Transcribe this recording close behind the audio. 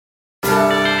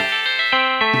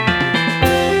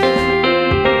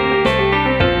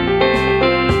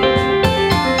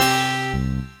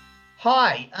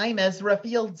I'm Ezra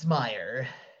Fieldsmeyer.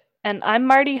 And I'm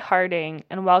Marty Harding,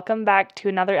 and welcome back to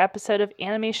another episode of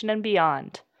Animation and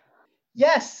Beyond.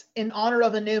 Yes, in honor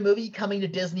of a new movie coming to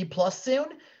Disney Plus soon,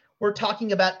 we're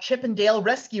talking about Chip 'n Dale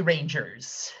Rescue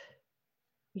Rangers.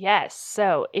 Yes,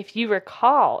 so if you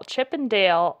recall, Chip and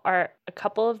Dale are a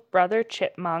couple of brother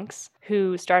chipmunks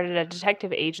who started a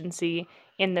detective agency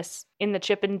in the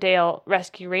Chip and Dale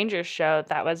Rescue Rangers show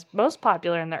that was most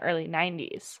popular in the early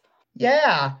 90s.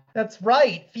 Yeah, that's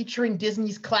right, featuring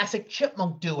Disney's classic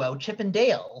chipmunk duo, Chip and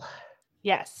Dale.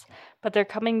 Yes, but they're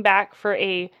coming back for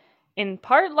in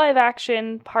part live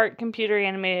action, part computer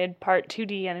animated, part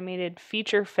 2D animated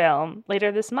feature film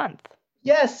later this month.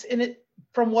 Yes, and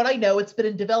from what I know, it's been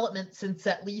in development since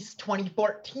at least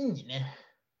 2014.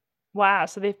 Wow,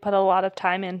 so they've put a lot of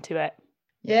time into it.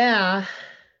 Yeah.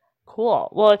 Cool.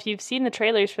 Well, if you've seen the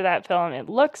trailers for that film, it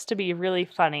looks to be really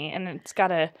funny, and it's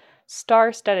got a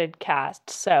star-studded cast,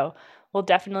 so we'll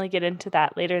definitely get into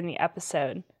that later in the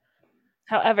episode.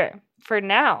 However, for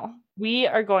now, we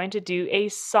are going to do a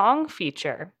song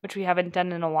feature, which we haven't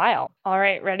done in a while. All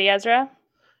right, ready, Ezra?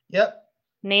 Yep.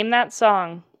 Name that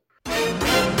song.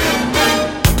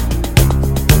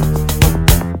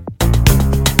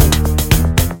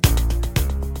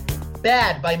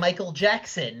 Bad by Michael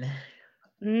Jackson.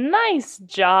 Nice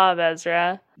job,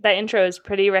 Ezra. That intro is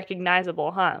pretty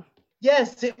recognizable, huh?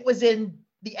 Yes, it was in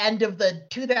the end of the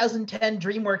 2010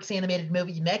 DreamWorks animated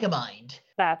movie Megamind.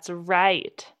 That's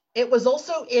right. It was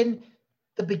also in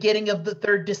the beginning of the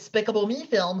third Despicable Me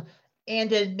film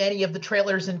and in many of the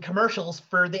trailers and commercials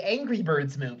for the Angry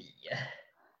Birds movie.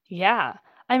 Yeah.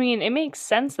 I mean, it makes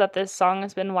sense that this song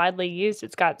has been widely used.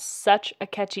 It's got such a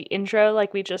catchy intro,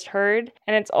 like we just heard,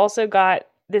 and it's also got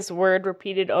this word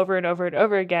repeated over and over and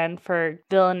over again for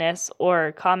villainous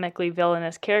or comically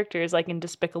villainous characters, like in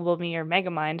Despicable Me or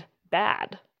Megamind.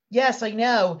 Bad. Yes, I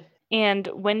know. And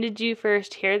when did you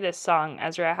first hear this song,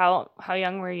 Ezra? How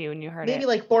young were you when you heard it? Maybe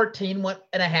like 14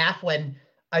 and a half when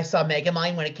I saw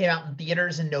Megamind when it came out in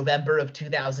theaters in November of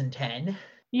 2010.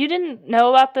 You didn't know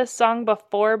about this song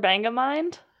before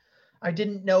Megamind? I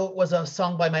didn't know it was a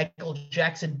song by Michael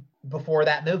Jackson before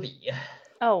that movie.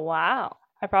 Oh, wow.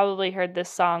 I probably heard this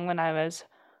song when I was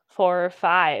 4 or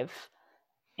 5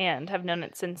 and have known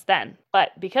it since then.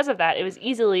 But because of that, it was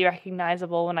easily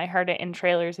recognizable when I heard it in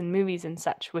trailers and movies and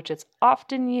such, which it's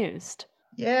often used.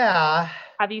 Yeah.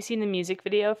 Have you seen the music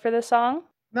video for the song?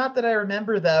 Not that I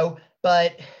remember, though,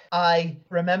 but I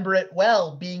remember it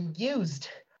well being used.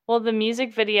 Well, the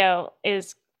music video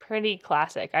is pretty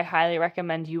classic. I highly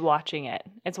recommend you watching it.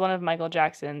 It's one of Michael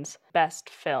Jackson's best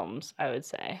films, I would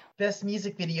say. Best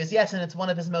music videos, yes, and it's one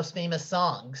of his most famous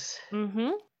songs. Mm-hmm.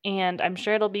 And I'm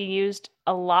sure it'll be used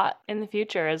a lot in the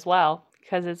future as well,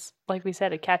 because it's, like we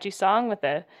said, a catchy song with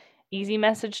a easy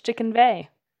message to convey.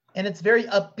 And it's very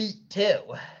upbeat, too.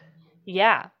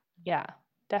 Yeah,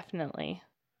 definitely.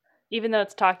 Even though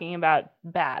it's talking about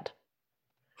bad.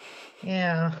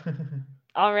 Yeah.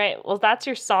 All right, well, that's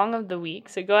your song of the week,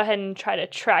 so go ahead and try to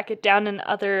track it down in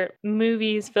other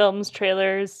movies, films,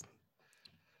 trailers,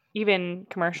 even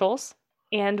commercials.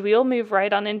 And we'll move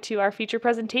right on into our feature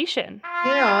presentation.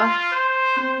 Yeah.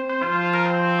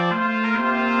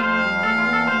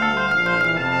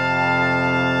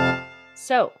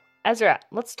 So, Ezra,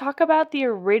 let's talk about the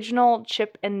original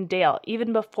Chip and Dale,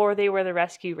 even before they were the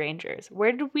Rescue Rangers.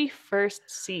 Where did we first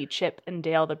see Chip and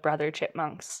Dale, the brother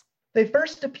chipmunks? They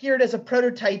first appeared as a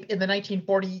prototype in the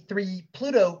 1943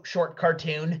 Pluto short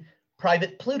cartoon,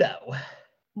 Private Pluto.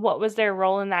 What was their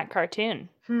role in that cartoon?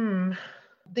 I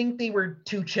think they were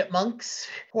two chipmunks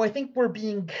who I think were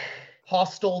being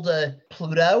hostile to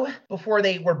Pluto before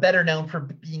they were better known for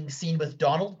being seen with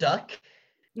Donald Duck.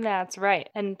 That's right.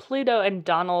 And Pluto and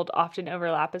Donald often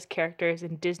overlap as characters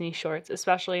in Disney shorts,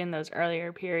 especially in those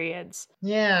earlier periods.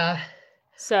 Yeah.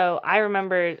 So I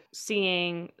remember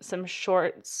seeing some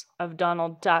shorts of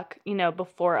Donald Duck,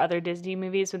 before other Disney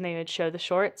movies when they would show the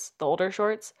shorts, the older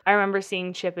shorts. I remember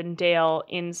seeing Chip and Dale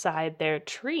inside their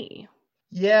tree.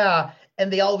 Yeah,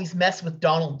 and they always mess with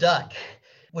Donald Duck,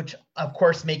 which of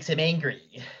course makes him angry.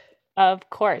 Of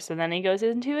course. And then he goes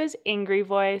into his angry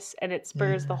voice and it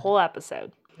spurs the whole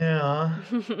episode. Yeah.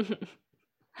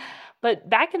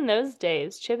 But back in those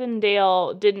days, Chip and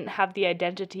Dale didn't have the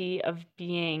identity of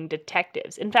being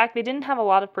detectives. In fact, they didn't have a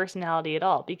lot of personality at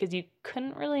all because you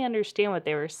couldn't really understand what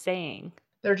they were saying.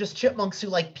 They're just chipmunks who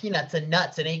like peanuts and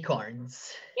nuts and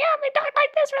acorns. Yeah, they talk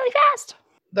like this really fast.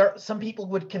 Some people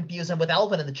would confuse them with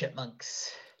Alvin and the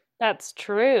Chipmunks. That's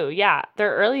true, yeah.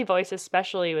 Their early voice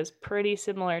especially was pretty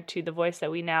similar to the voice that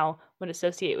we now would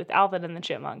associate with Alvin and the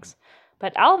Chipmunks.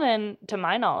 But Alvin, to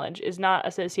my knowledge, is not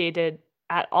associated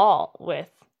at all with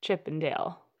Chip and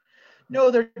Dale. No,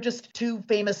 they're just two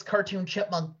famous cartoon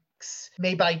chipmunks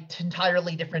made by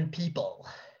entirely different people.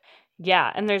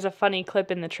 Yeah, and there's a funny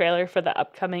clip in the trailer for the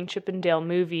upcoming Chip and Dale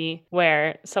movie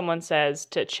where someone says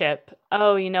to Chip,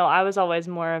 "Oh, I was always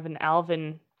more of an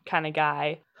Alvin kind of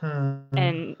guy."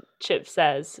 And Chip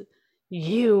says,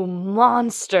 "You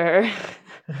monster."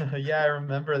 Yeah, I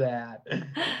remember that.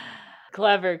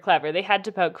 Clever, clever. They had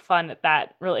to poke fun at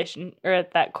that relation or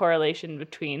at that correlation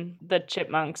between the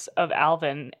chipmunks of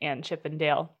Alvin and Chip and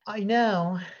Dale. I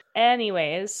know.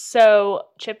 Anyways, so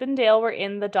Chip and Dale were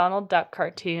in the Donald Duck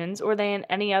cartoons. Were they in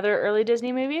any other early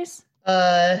Disney movies?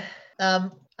 From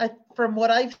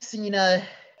what I've seen, I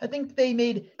think they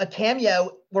made a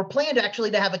cameo, were planned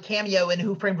actually to have a cameo in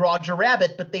Who Framed Roger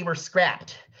Rabbit, but they were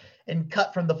scrapped and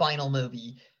cut from the final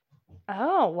movie.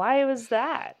 Oh, why was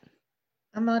that?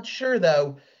 I'm not sure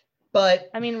though, but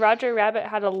I mean, Roger Rabbit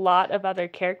had a lot of other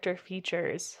character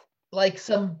features. like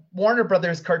some Warner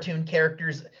Brothers cartoon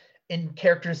characters and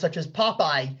characters such as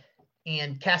Popeye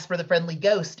and Casper the Friendly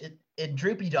Ghost and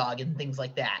Droopy Dog and things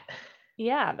like that.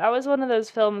 Yeah, that was one of those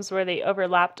films where they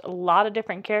overlapped a lot of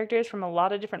different characters from a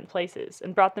lot of different places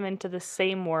and brought them into the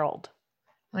same world.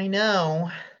 I know.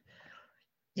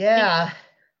 Yeah.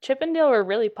 Chip and Dale were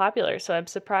really popular, so I'm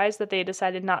surprised that they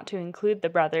decided not to include the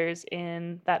brothers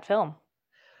in that film.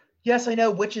 Yes, I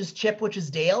know. Which is Chip, which is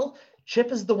Dale?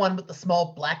 Chip is the one with the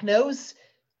small black nose,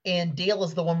 and Dale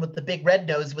is the one with the big red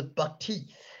nose with buck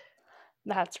teeth.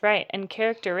 That's right, and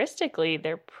characteristically,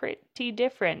 they're pretty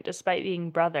different despite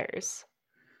being brothers.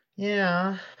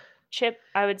 Yeah. Chip,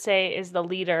 I would say, is the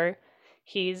leader.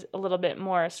 He's a little bit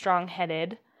more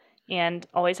strong-headed and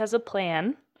always has a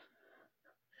plan.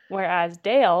 Whereas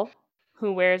Dale,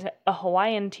 who wears a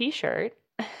Hawaiian t-shirt,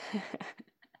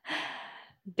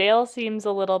 Dale seems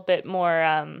a little bit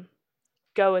more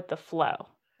go with the flow.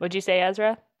 Would you say,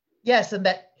 Ezra? Yes, and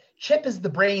that Chip is the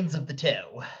brains of the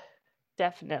two.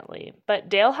 Definitely. But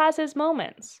Dale has his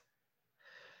moments.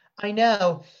 I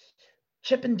know.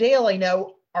 Chip and Dale, I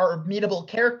know, are meetable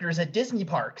characters at Disney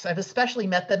parks. I've especially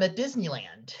met them at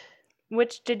Disneyland.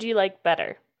 Which did you like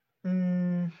better?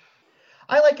 I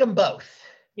like them both.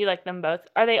 You like them both.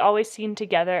 Are they always seen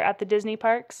together at the Disney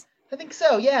parks? I think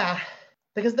so, yeah.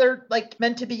 Because they're like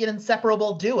meant to be an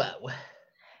inseparable duo.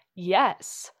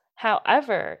 Yes.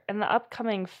 However, in the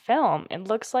upcoming film, it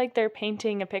looks like they're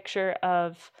painting a picture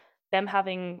of them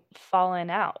having fallen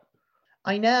out.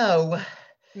 I know.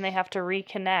 And they have to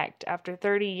reconnect after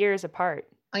 30 years apart.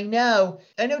 I know.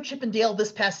 I know Chip and Dale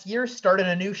this past year started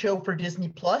a new show for Disney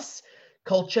Plus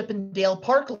called Chip and Dale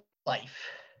Park Life.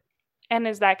 And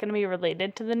is that going to be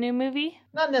related to the new movie?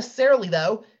 Not necessarily,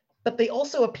 though. But they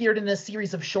also appeared in a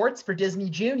series of shorts for Disney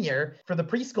Junior for the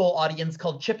preschool audience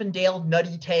called Chip and Dale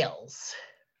Nutty Tales.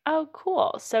 Oh,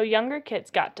 cool. So younger kids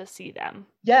got to see them.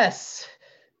 Yes.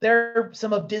 They're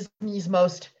some of Disney's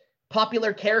most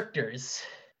popular characters.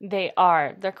 They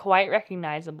are. They're quite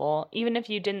recognizable. Even if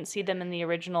you didn't see them in the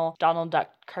original Donald Duck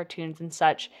cartoons and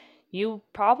such, you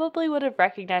probably would have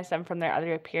recognized them from their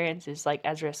other appearances, like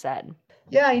Ezra said.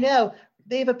 Yeah, I know.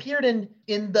 They've appeared in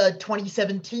the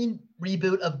 2017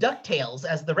 reboot of DuckTales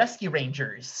as the Rescue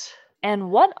Rangers.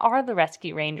 And what are the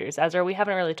Rescue Rangers, Ezra? We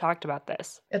haven't really talked about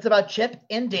this. It's about Chip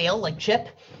and Dale, like Chip,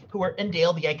 and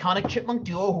Dale, the iconic chipmunk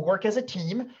duo who work as a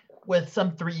team with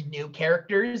some 3 new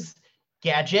characters.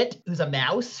 Gadget, who's a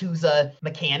mouse, who's a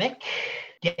mechanic.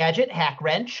 Gadget, Hack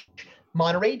Wrench.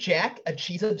 Monterey Jack, a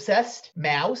cheese-obsessed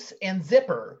mouse. And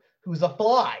Zipper, who's a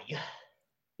fly.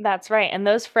 That's right. And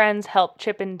those friends help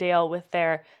Chip and Dale with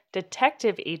their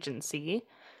detective agency,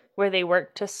 where they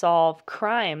work to solve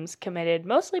crimes committed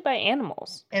mostly by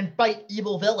animals. And fight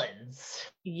evil villains.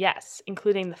 Yes,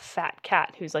 including the fat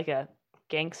cat, who's like a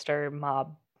gangster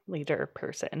mob leader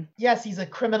person. Yes, he's a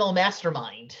criminal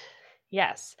mastermind.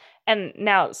 Yes. And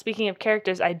now, speaking of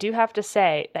characters, I do have to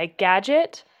say that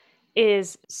Gadget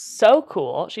is so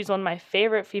cool. She's one of my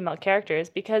favorite female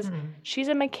characters because she's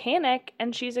a mechanic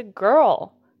and she's a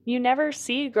girl. You never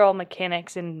see girl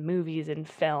mechanics in movies and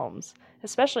films,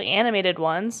 especially animated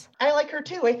ones. I like her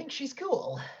too. I think she's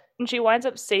cool. And she winds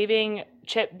up saving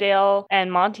Chip, Dale,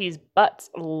 and Monty's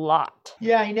butts a lot.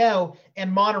 Yeah, I know.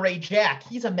 And Monterey Jack,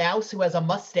 he's a mouse who has a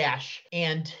mustache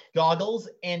and goggles,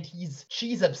 and he's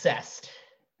cheese obsessed.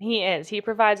 He is. He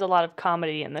provides a lot of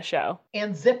comedy in the show.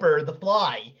 And Zipper, the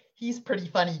fly, he's pretty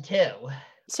funny too.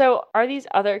 So, are these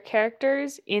other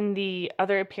characters in the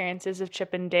other appearances of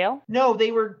Chip and Dale? No,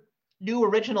 they were new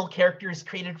original characters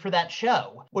created for that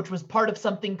show, which was part of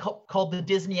something called the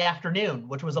Disney Afternoon,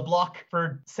 which was a block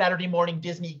for Saturday morning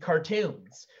Disney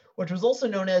cartoons, which was also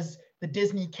known as the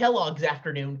Disney Kellogg's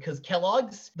Afternoon, because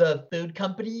Kellogg's, the food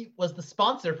company, was the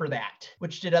sponsor for that,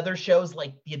 which did other shows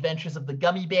like The Adventures of the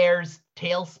Gummy Bears,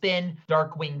 Tailspin,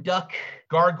 Darkwing Duck,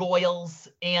 Gargoyles,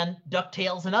 and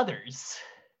DuckTales, and others.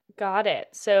 Got it.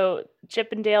 So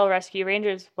Chip and Dale Rescue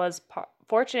Rangers was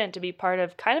fortunate to be part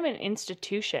of kind of an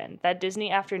institution. That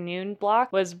Disney Afternoon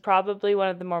block was probably one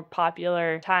of the more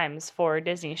popular times for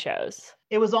Disney shows.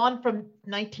 It was on from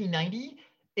 1990.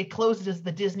 It closed as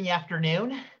the Disney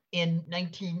Afternoon in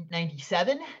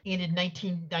 1997, and in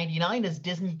 1999 as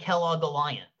Disney Kellogg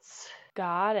Alliance.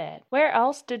 Got it. Where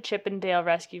else did Chip and Dale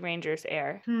Rescue Rangers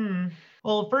air?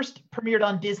 Well, first premiered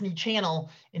on Disney Channel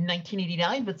in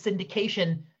 1989, but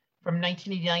syndication from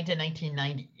 1989 to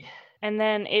 1990. And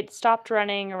then it stopped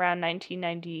running around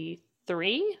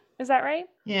 1993. Is that right?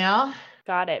 Yeah.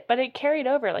 Got it. But it carried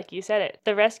over, like you said it.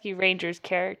 The Rescue Rangers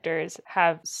characters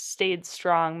have stayed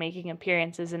strong, making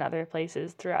appearances in other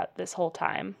places throughout this whole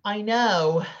time. I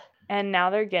know. And now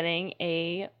they're getting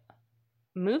a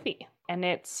movie. And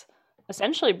it's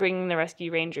essentially bringing the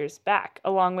Rescue Rangers back,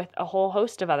 along with a whole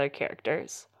host of other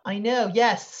characters. I know,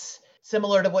 yes.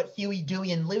 Similar to what Huey,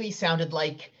 Dewey, and Louie sounded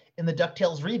like in the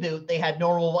DuckTales reboot. They had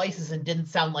normal voices and didn't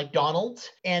sound like Donald.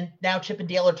 And now Chip and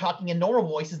Dale are talking in normal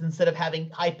voices instead of having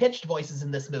high-pitched voices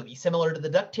in this movie, similar to the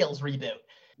DuckTales reboot.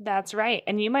 That's right.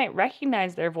 And you might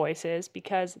recognize their voices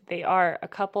because they are a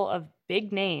couple of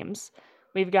big names.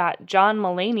 We've got John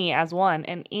Mulaney as one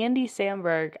and Andy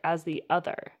Samberg as the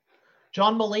other.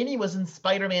 John Mulaney was in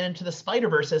Spider-Man Into the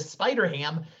Spider-Verse as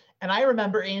Spider-Ham, and I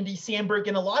remember Andy Samberg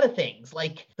in a lot of things,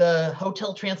 like the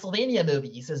Hotel Transylvania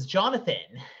movies as Jonathan.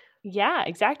 Yeah,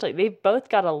 exactly. They've both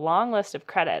got a long list of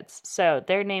credits, so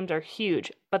their names are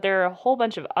huge, but there are a whole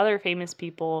bunch of other famous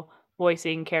people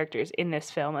voicing characters in this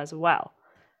film as well.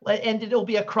 And it'll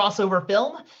be a crossover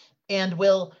film, and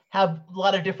will have a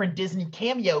lot of different Disney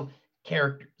cameo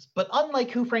characters. But unlike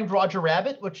Who Framed Roger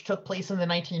Rabbit, which took place in the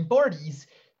 1940s,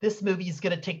 this movie is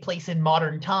going to take place in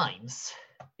modern times.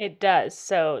 It does.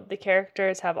 So the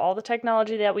characters have all the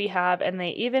technology that we have, and they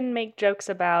even make jokes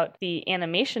about the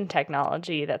animation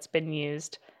technology that's been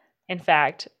used. In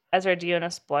fact, Ezra, do you want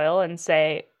to spoil and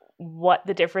say what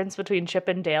the difference between Chip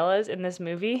and Dale is in this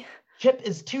movie? Chip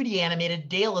is 2D animated,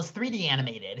 Dale is 3D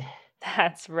animated.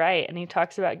 That's right, and he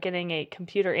talks about getting a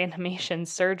computer animation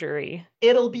surgery.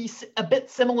 It'll be a bit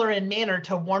similar in manner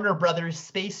to Warner Brothers'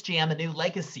 Space Jam: A New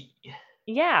Legacy.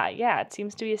 Yeah, it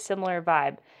seems to be a similar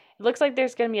vibe. It looks like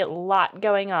there's going to be a lot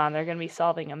going on. They're going to be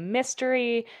solving a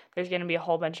mystery. There's going to be a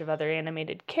whole bunch of other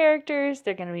animated characters.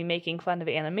 They're going to be making fun of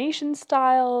animation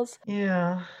styles.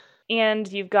 Yeah.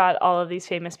 And you've got all of these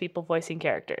famous people voicing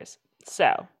characters.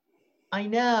 So. I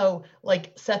know,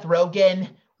 like Seth Rogen,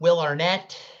 Will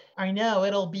Arnett. I know,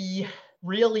 it'll be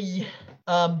really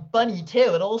funny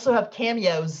too. It'll also have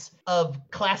cameos of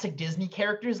classic Disney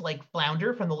characters like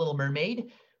Flounder from The Little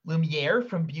Mermaid, Lumiere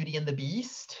from Beauty and the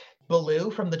Beast,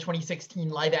 Baloo from the 2016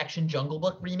 live-action Jungle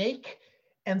Book remake,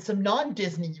 and some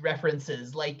non-Disney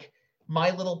references like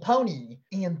My Little Pony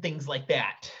and things like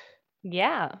that.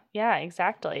 Yeah,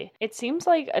 exactly. It seems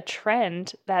like a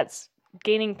trend that's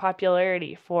gaining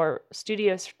popularity for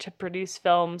studios to produce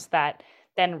films that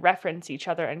then reference each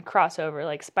other and cross over,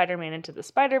 like Spider-Man Into the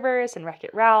Spider-Verse and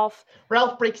Wreck-It Ralph.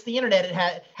 Ralph Breaks the Internet. It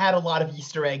had a lot of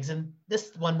Easter eggs, and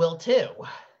this one will too.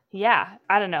 Yeah,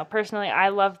 I don't know. Personally, I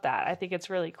love that. I think it's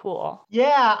really cool.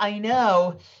 Yeah, I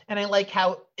know. And I like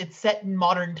how it's set in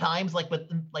modern times, like with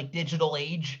like digital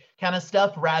age kind of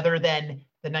stuff, rather than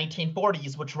the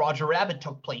 1940s, which Roger Rabbit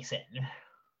took place in.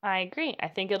 I agree. I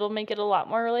think it'll make it a lot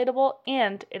more relatable,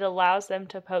 and it allows them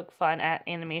to poke fun at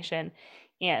animation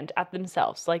and at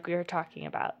themselves, like we were talking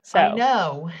about. So I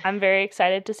know. I'm very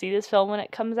excited to see this film when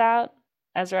it comes out.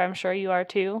 Ezra, I'm sure you are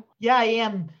too. Yeah, I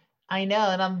am. I know,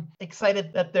 and I'm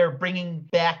excited that they're bringing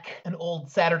back an old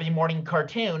Saturday morning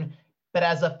cartoon, but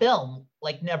as a film,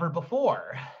 like never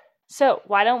before. So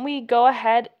why don't we go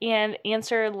ahead and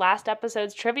answer last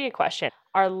episode's trivia question?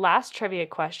 Our last trivia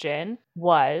question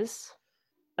was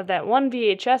that one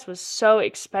VHS was so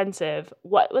expensive.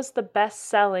 What was the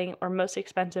best-selling or most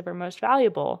expensive or most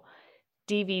valuable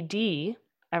DVD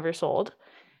ever sold?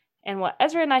 And what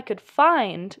Ezra and I could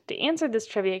find to answer this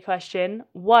trivia question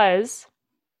was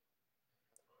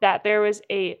that there was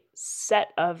a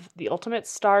set of the Ultimate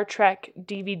Star Trek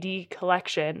DVD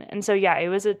collection. And so, yeah, it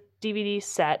was a DVD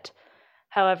set.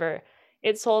 However,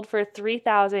 it sold for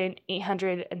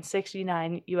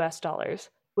 $3,869 US,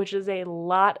 which is a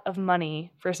lot of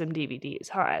money for some DVDs,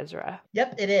 huh, Ezra?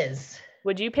 Yep, it is.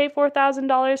 Would you pay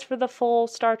 $4,000 for the full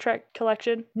Star Trek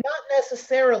collection? Not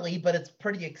necessarily, but it's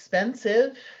pretty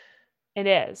expensive. It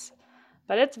is.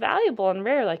 but it's valuable and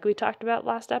rare like we talked about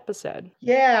last episode.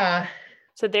 Yeah.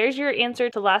 So there's your answer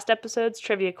to last episode's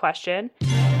trivia question.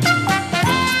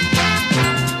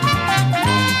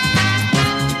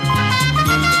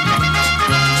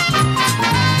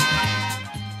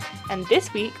 And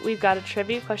this week, we've got a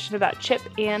trivia question about Chip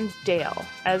and Dale.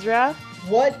 Ezra?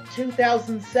 What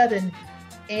 2007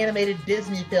 animated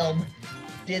Disney film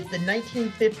did the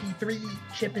 1953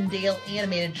 Chip and Dale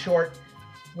animated short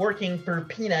Working for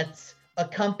Peanuts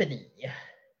accompany?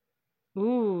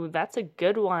 Ooh, that's a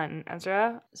good one,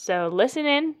 Ezra. So listen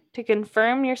in to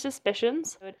confirm your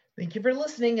suspicions. Thank you for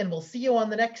listening, and we'll see you on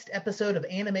the next episode of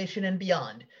Animation and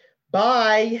Beyond.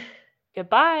 Bye!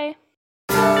 Goodbye!